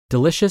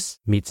Delicious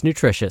meets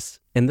nutritious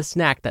in the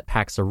snack that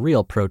packs a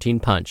real protein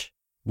punch.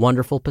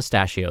 Wonderful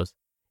Pistachios.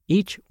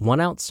 Each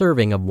 1-ounce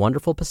serving of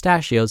Wonderful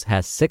Pistachios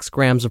has 6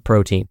 grams of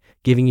protein,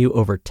 giving you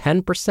over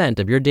 10%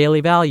 of your daily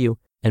value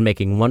and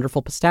making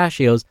Wonderful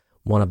Pistachios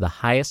one of the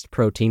highest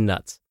protein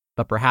nuts.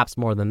 But perhaps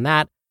more than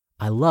that,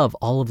 I love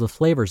all of the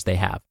flavors they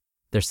have.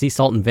 Their sea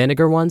salt and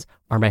vinegar ones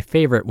are my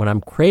favorite when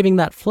I'm craving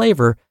that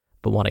flavor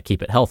but want to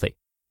keep it healthy.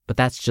 But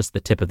that's just the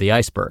tip of the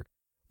iceberg.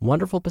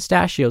 Wonderful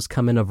Pistachios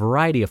come in a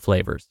variety of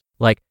flavors,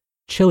 like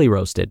chili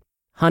roasted,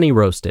 honey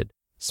roasted,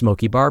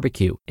 smoky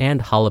barbecue,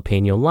 and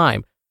jalapeno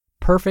lime,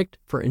 perfect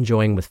for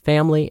enjoying with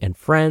family and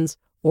friends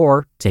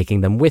or taking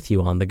them with you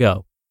on the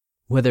go.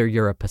 Whether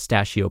you're a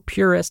pistachio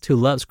purist who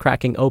loves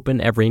cracking open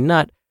every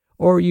nut,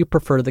 or you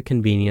prefer the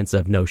convenience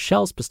of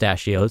no-shells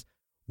pistachios,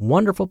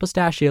 Wonderful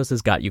Pistachios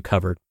has got you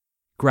covered.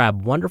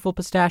 Grab Wonderful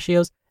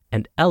Pistachios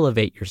and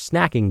elevate your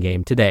snacking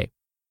game today.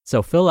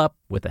 So fill up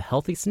with a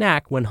healthy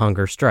snack when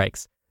hunger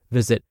strikes.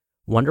 Visit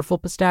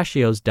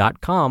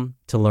wonderfulpistachios.com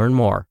to learn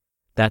more.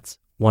 That's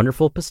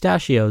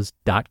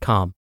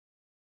wonderfulpistachios.com.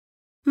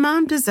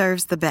 Mom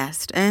deserves the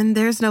best, and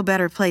there's no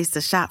better place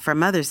to shop for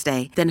Mother's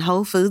Day than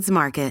Whole Foods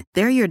Market.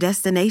 They're your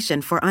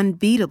destination for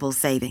unbeatable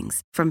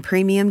savings, from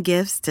premium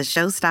gifts to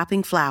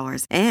show-stopping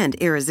flowers and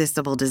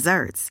irresistible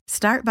desserts.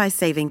 Start by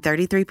saving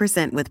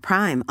 33% with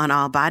Prime on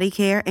all body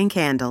care and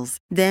candles.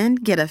 Then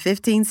get a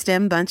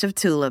 15-stem bunch of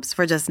tulips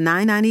for just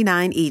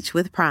 $9.99 each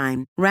with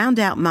Prime. Round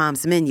out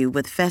Mom's menu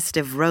with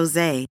festive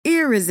rosé,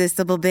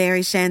 irresistible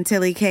berry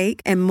chantilly cake,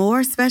 and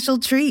more special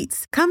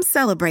treats. Come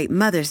celebrate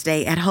Mother's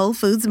Day at Whole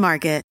Foods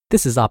Market.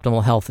 This is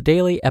Optimal Health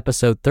Daily,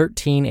 episode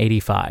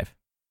 1385.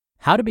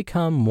 How to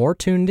Become More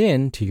Tuned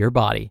In to Your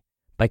Body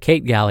by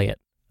Kate Galliett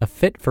of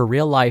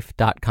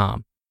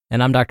fitforreallife.com.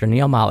 And I'm Dr.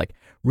 Neil Malik,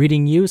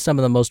 reading you some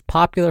of the most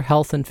popular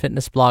health and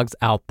fitness blogs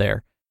out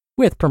there,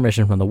 with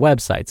permission from the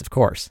websites, of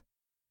course.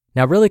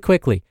 Now, really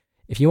quickly,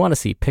 if you want to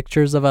see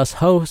pictures of us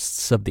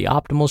hosts of the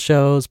Optimal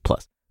shows,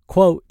 plus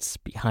quotes,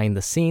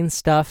 behind-the-scenes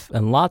stuff,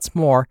 and lots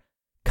more,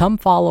 come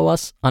follow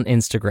us on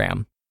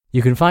Instagram.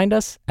 You can find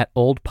us at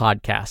Old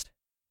Podcast.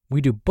 We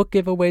do book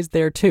giveaways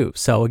there too,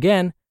 so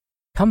again,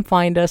 come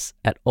find us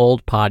at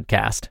Old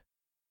Podcast.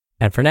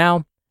 And for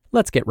now,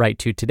 let's get right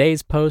to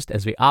today's post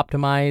as we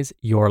optimize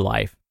your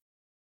life.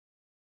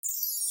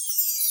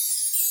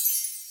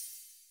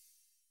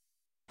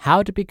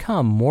 How to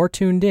Become More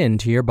Tuned In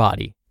to Your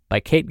Body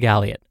by Kate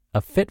Galliett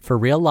of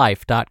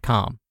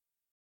fitforreallife.com.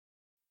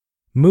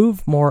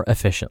 Move more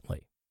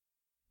efficiently.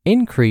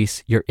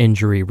 Increase your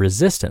injury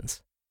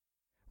resistance.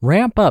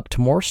 Ramp up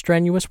to more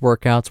strenuous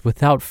workouts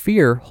without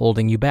fear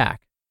holding you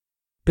back.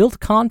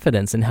 Build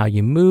confidence in how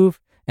you move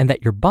and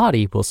that your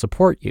body will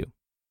support you.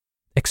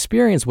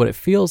 Experience what it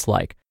feels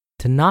like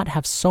to not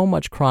have so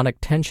much chronic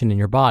tension in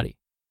your body.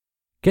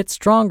 Get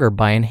stronger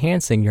by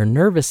enhancing your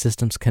nervous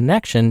system's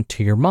connection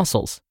to your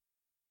muscles.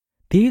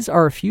 These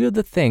are a few of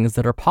the things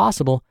that are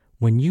possible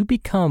when you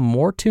become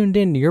more tuned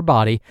into your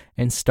body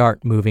and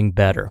start moving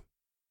better.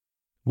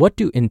 What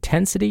do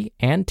intensity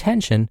and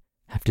tension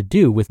have to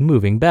do with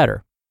moving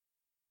better?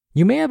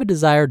 You may have a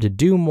desire to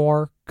do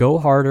more, go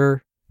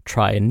harder,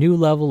 try a new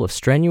level of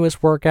strenuous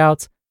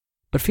workouts,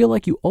 but feel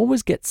like you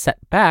always get set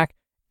back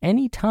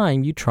any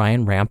time you try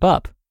and ramp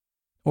up.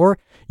 Or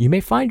you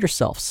may find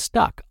yourself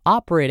stuck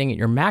operating at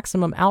your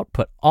maximum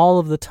output all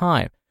of the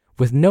time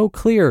with no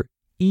clear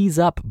ease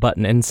up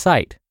button in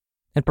sight,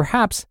 and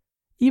perhaps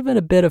even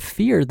a bit of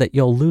fear that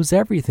you'll lose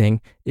everything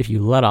if you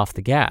let off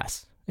the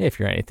gas, if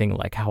you're anything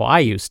like how I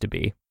used to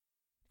be.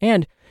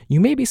 And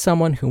you may be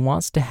someone who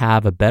wants to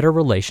have a better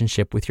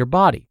relationship with your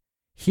body,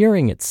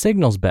 hearing its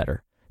signals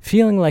better,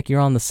 feeling like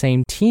you're on the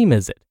same team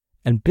as it,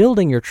 and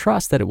building your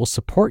trust that it will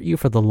support you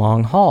for the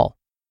long haul.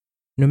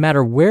 No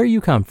matter where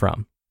you come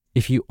from,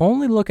 if you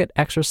only look at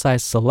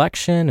exercise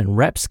selection and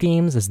rep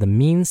schemes as the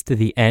means to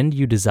the end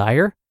you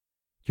desire,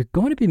 you're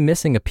going to be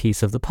missing a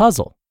piece of the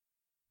puzzle.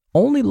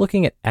 Only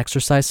looking at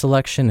exercise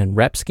selection and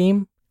rep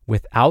scheme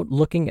without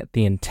looking at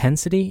the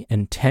intensity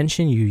and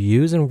tension you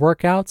use in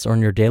workouts or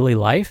in your daily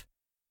life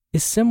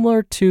is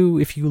similar to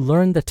if you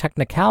learn the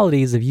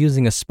technicalities of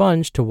using a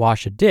sponge to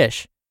wash a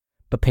dish,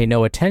 but pay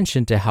no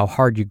attention to how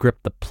hard you grip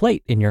the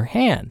plate in your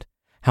hand,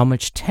 how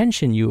much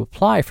tension you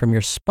apply from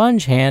your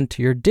sponge hand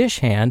to your dish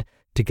hand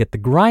to get the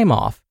grime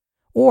off,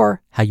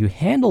 or how you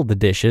handle the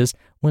dishes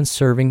when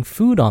serving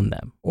food on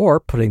them or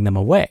putting them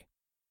away.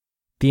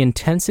 The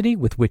intensity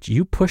with which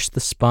you push the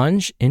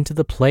sponge into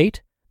the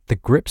plate, the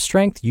grip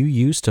strength you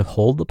use to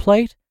hold the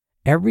plate,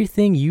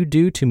 everything you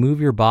do to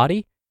move your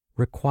body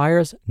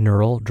requires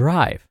neural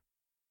drive.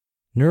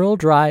 Neural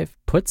drive,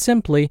 put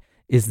simply,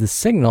 is the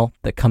signal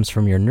that comes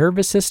from your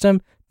nervous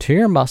system to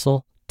your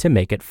muscle to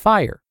make it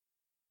fire.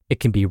 It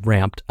can be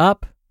ramped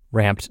up,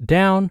 ramped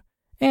down,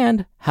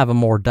 and have a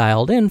more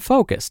dialed-in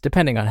focus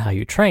depending on how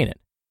you train it.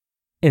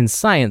 In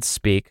science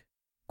speak,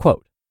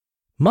 quote,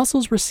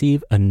 muscles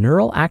receive a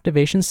neural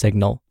activation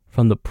signal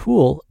from the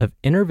pool of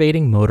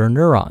innervating motor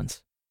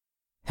neurons.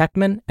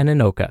 Heckman and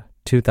Inoka,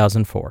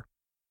 2004.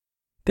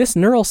 This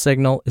neural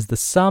signal is the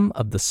sum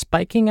of the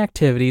spiking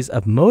activities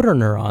of motor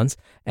neurons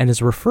and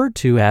is referred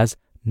to as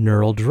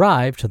neural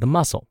drive to the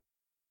muscle.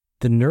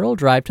 The neural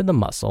drive to the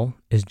muscle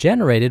is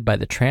generated by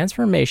the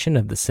transformation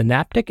of the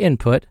synaptic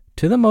input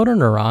to the motor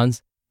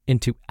neurons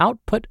into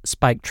output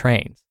spike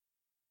trains.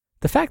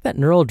 The fact that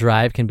neural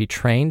drive can be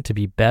trained to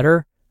be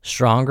better,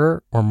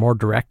 stronger, or more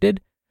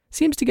directed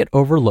seems to get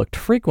overlooked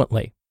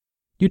frequently.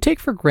 You take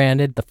for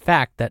granted the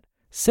fact that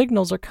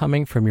signals are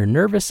coming from your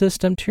nervous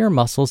system to your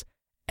muscles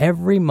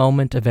every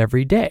moment of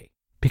every day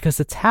because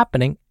it's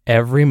happening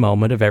every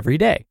moment of every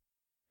day.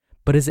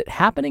 But is it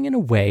happening in a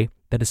way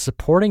that is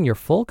supporting your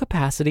full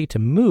capacity to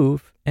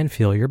move and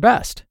feel your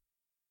best?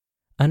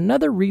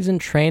 Another reason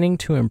training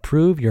to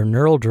improve your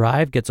neural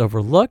drive gets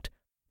overlooked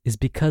is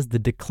because the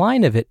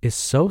decline of it is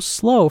so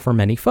slow for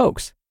many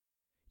folks.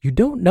 You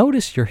don't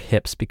notice your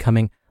hips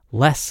becoming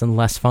less and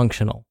less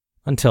functional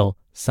until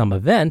some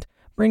event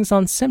brings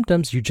on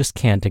symptoms you just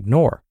can't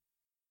ignore.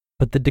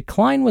 But the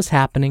decline was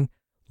happening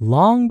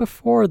long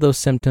before those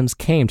symptoms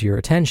came to your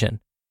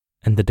attention,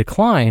 and the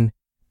decline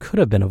could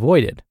have been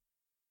avoided.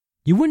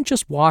 You wouldn't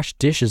just wash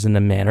dishes in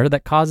a manner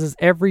that causes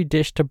every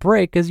dish to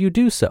break as you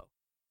do so.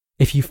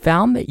 If you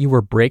found that you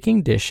were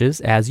breaking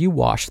dishes as you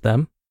washed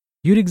them,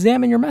 you'd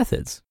examine your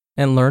methods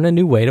and learn a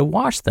new way to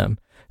wash them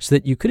so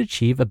that you could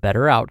achieve a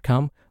better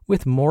outcome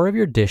with more of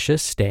your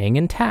dishes staying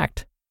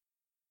intact.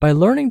 By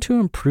learning to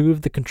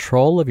improve the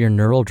control of your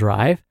neural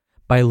drive,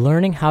 by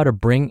learning how to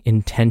bring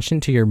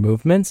intention to your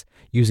movements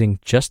using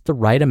just the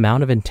right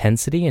amount of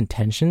intensity and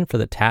tension for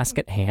the task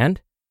at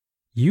hand,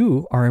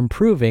 you are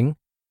improving,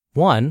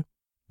 1,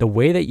 the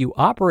way that you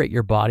operate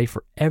your body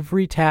for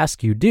every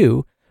task you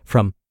do,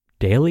 from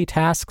daily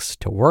tasks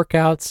to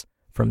workouts,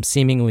 from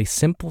seemingly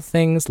simple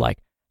things like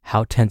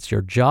how tense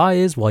your jaw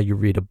is while you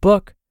read a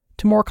book,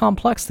 to more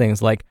complex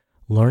things like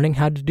learning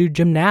how to do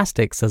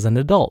gymnastics as an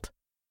adult.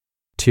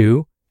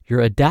 2, your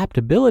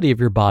adaptability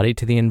of your body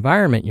to the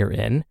environment you're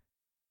in.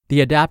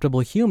 The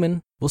adaptable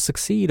human will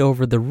succeed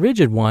over the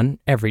rigid one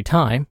every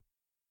time.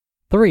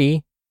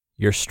 3,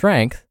 your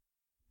strength,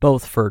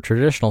 both for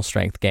traditional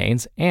strength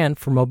gains and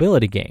for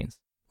mobility gains.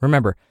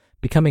 Remember,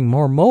 becoming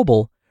more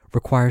mobile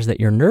requires that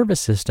your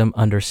nervous system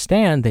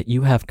understand that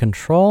you have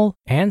control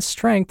and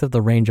strength of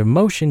the range of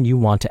motion you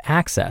want to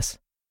access.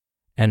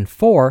 And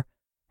 4,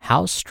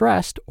 how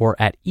stressed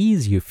or at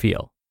ease you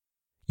feel.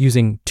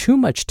 Using too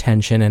much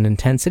tension and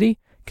intensity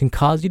can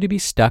cause you to be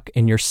stuck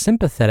in your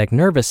sympathetic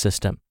nervous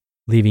system,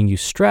 leaving you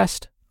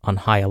stressed, on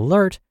high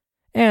alert,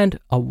 and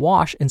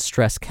awash in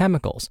stress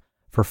chemicals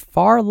for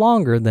far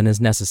longer than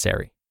is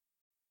necessary.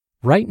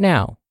 Right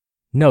now,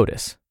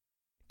 notice.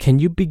 Can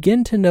you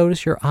begin to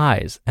notice your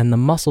eyes and the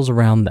muscles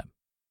around them?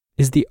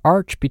 Is the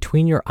arch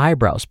between your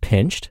eyebrows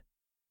pinched?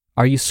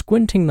 Are you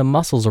squinting the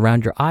muscles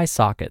around your eye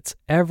sockets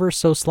ever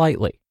so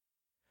slightly?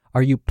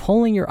 Are you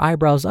pulling your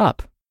eyebrows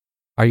up?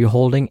 Are you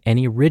holding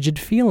any rigid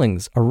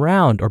feelings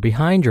around or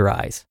behind your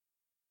eyes?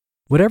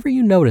 Whatever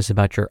you notice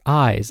about your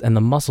eyes and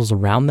the muscles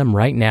around them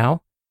right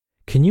now,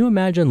 can you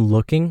imagine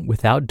looking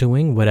without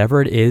doing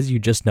whatever it is you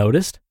just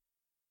noticed?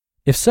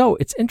 If so,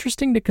 it's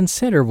interesting to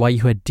consider why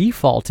you had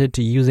defaulted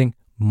to using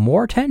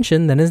more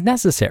tension than is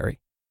necessary.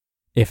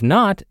 If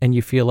not, and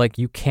you feel like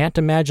you can't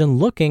imagine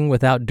looking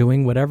without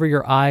doing whatever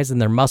your eyes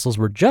and their muscles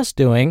were just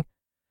doing,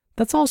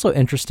 that's also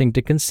interesting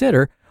to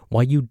consider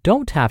why you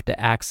don't have to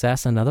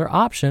access another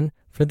option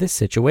for this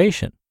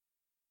situation.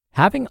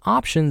 Having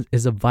options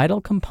is a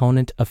vital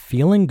component of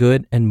feeling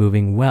good and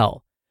moving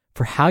well,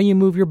 for how you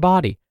move your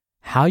body,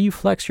 how you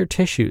flex your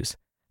tissues,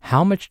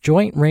 how much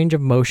joint range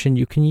of motion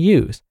you can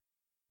use,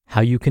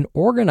 how you can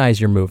organize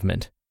your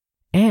movement,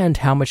 and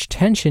how much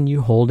tension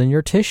you hold in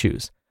your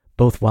tissues,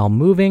 both while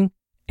moving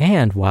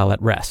and while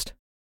at rest.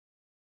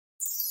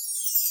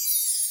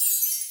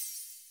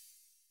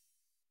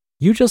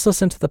 You just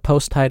listened to the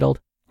post titled,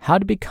 How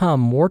to Become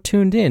More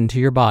Tuned In to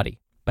Your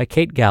Body by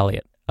Kate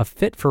Galliett of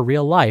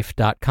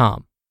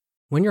fitforreallife.com.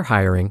 When you're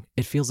hiring,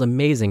 it feels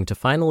amazing to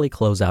finally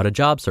close out a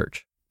job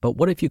search. But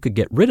what if you could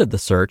get rid of the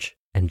search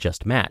and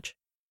just match?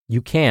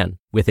 You can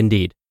with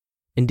Indeed.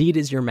 Indeed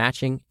is your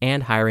matching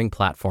and hiring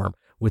platform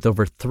with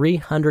over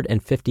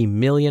 350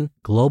 million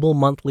global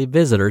monthly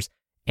visitors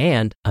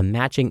and a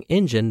matching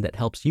engine that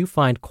helps you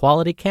find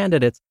quality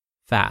candidates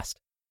fast.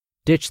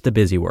 Ditch the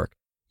busy work.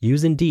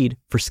 Use Indeed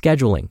for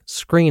scheduling,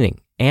 screening,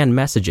 and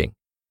messaging.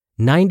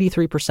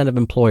 93% of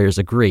employers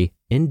agree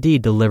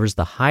Indeed delivers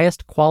the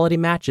highest quality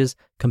matches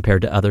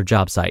compared to other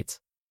job sites.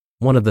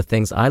 One of the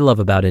things I love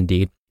about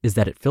Indeed is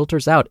that it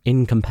filters out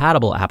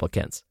incompatible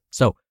applicants.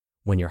 So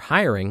when you're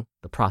hiring,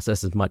 the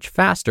process is much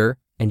faster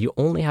and you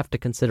only have to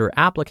consider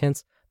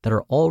applicants that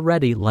are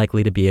already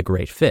likely to be a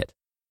great fit.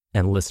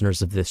 And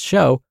listeners of this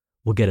show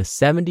will get a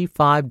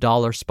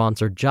 $75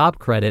 sponsored job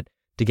credit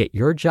to get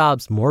your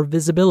jobs more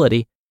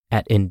visibility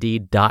at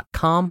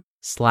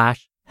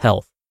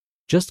Indeed.com/health.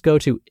 Just go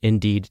to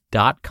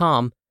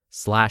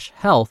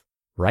Indeed.com/health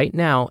right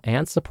now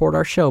and support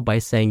our show by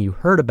saying you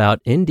heard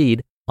about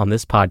Indeed on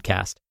this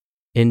podcast.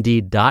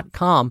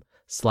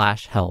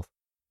 Indeed.com/health.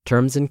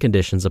 Terms and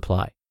conditions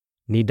apply.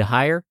 Need to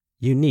hire?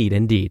 you need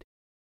indeed.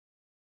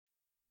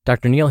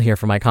 Dr. Neal here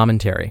for my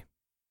commentary.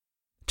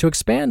 To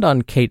expand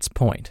on Kate's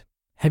point,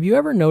 have you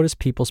ever noticed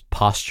people's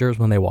postures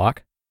when they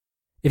walk?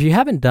 If you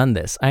haven't done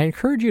this, I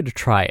encourage you to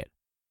try it.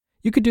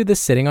 You could do this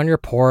sitting on your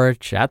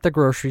porch, at the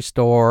grocery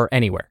store,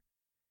 anywhere.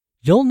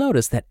 You'll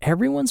notice that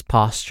everyone's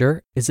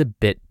posture is a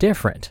bit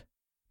different.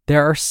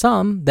 There are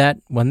some that,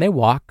 when they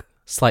walk,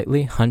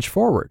 slightly hunch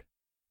forward.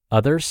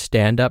 Others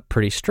stand up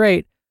pretty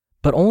straight,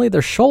 but only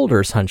their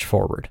shoulders hunch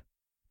forward.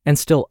 And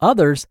still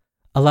others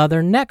allow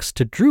their necks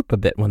to droop a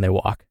bit when they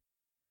walk.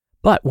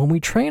 But when we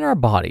train our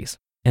bodies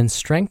and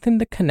strengthen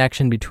the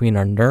connection between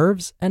our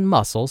nerves and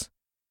muscles,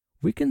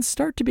 we can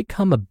start to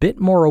become a bit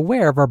more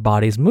aware of our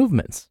body's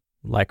movements,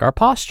 like our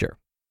posture.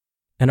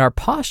 And our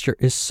posture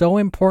is so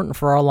important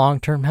for our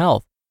long-term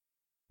health.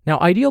 Now,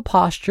 ideal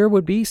posture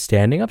would be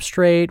standing up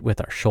straight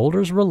with our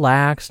shoulders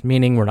relaxed,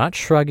 meaning we're not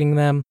shrugging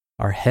them.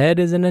 Our head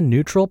is in a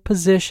neutral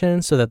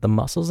position so that the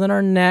muscles in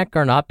our neck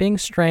are not being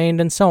strained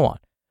and so on.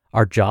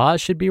 Our jaws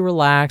should be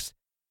relaxed.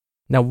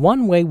 Now,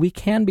 one way we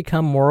can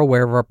become more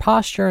aware of our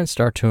posture and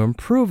start to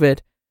improve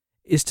it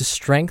is to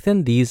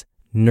strengthen these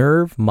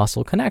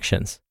nerve-muscle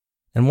connections.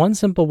 And one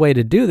simple way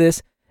to do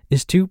this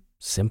is to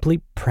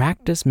simply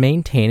practice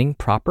maintaining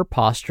proper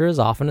posture as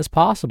often as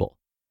possible.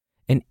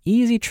 An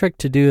easy trick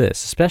to do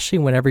this, especially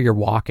whenever you're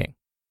walking.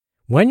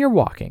 When you're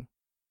walking,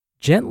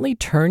 gently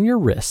turn your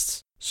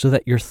wrists so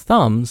that your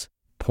thumbs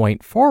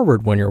point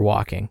forward when you're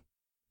walking.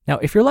 Now,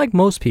 if you're like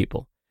most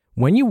people,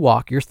 when you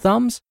walk, your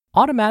thumbs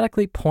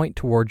automatically point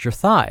towards your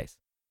thighs.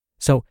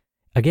 So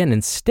again,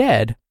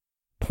 instead,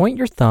 point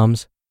your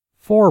thumbs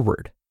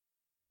forward.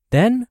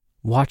 Then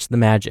watch the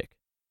magic.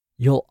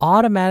 You'll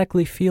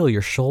automatically feel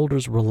your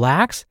shoulders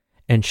relax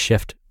and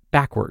shift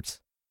backwards.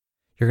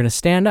 You're going to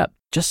stand up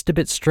just a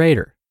bit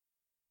straighter,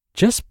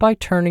 just by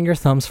turning your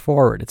thumbs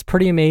forward. It's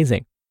pretty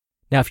amazing.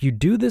 Now, if you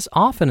do this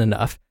often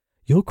enough,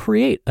 you'll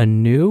create a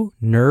new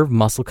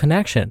nerve-muscle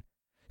connection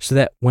so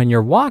that when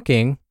you're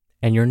walking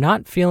and you're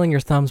not feeling your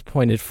thumbs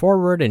pointed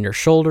forward and your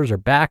shoulders are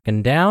back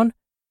and down,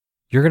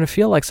 you're going to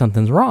feel like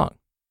something's wrong.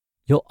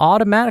 You'll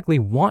automatically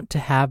want to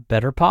have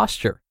better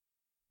posture.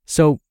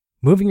 So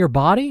moving your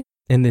body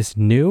in this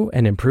new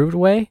and improved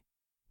way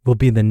will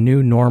be the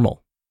new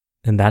normal,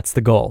 and that's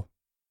the goal.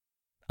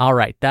 All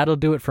right, that'll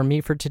do it for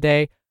me for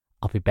today.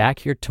 I'll be back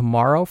here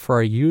tomorrow for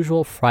our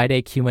usual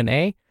Friday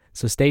Q&A,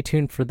 so stay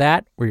tuned for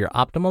that, where your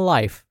optimal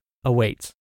life awaits.